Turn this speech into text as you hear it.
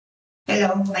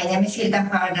Hello, my name is Hilda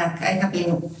Harnack. I have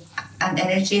been an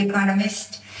energy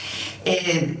economist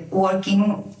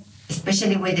working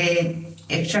especially with the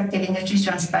extractive industry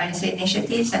transparency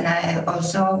initiatives, and I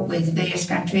also with various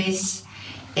countries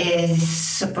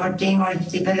supporting or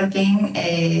developing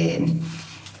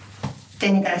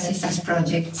technical assistance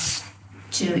projects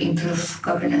to improve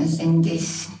governance in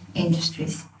these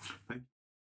industries.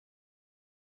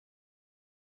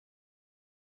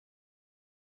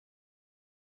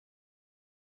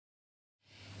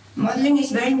 Modeling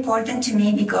is very important to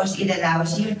me because it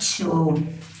allows you to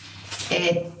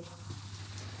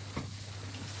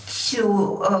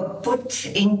put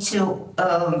into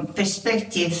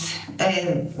perspective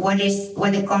what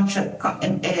the contract,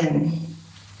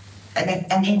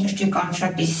 an industry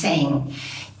contract is saying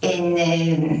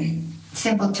in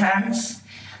simple terms,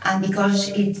 and because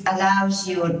it allows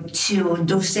you to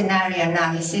do scenario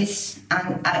analysis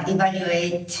and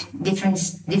evaluate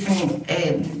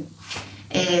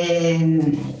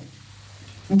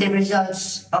the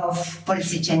results of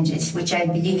policy changes, which I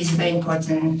believe is very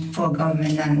important for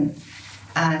government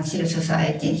and civil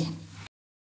society.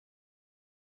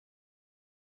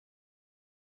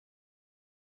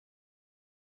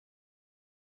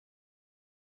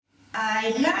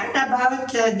 I learned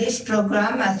about this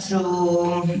program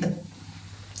through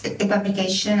a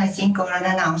publication, I think, or an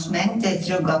announcement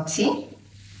through GOXI.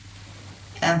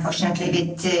 Unfortunately,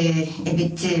 a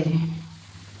bit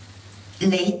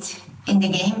late in the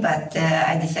game, but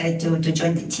I decided to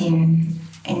join the team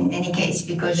in any case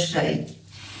because I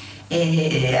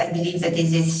believe that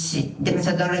the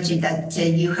methodology that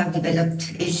you have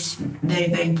developed is very,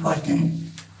 very important.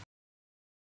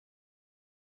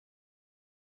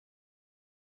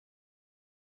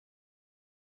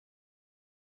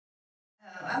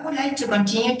 I would like to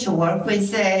continue to work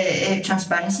with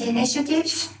transparency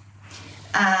initiatives,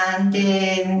 and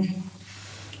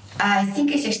I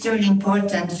think it's extremely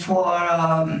important for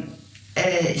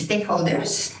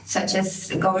stakeholders, such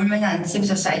as government and civil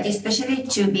society especially,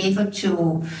 to be able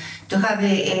to have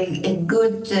a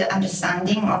good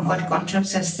understanding of what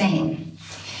contracts are saying.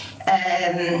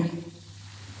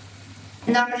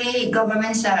 Normally,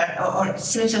 governments or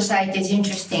civil society is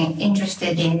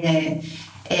interested in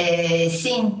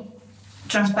seeing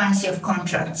transparency of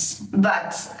contracts,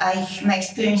 but my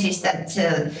experience is that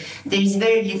there is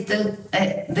very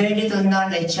little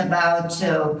knowledge about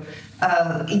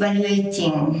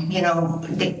evaluating,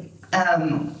 the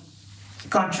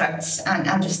contracts and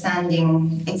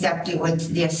understanding exactly what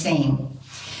they are saying.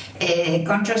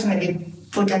 Contracts may be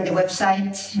put on the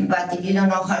website, but if you don't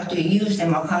know how to use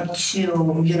them or how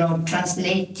to,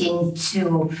 translate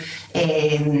into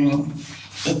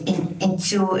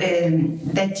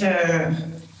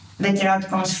better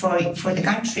outcomes for the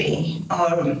country,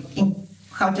 or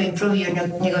how to improve your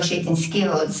negotiating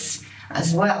skills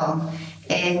as well,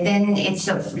 and then it's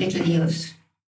of little use.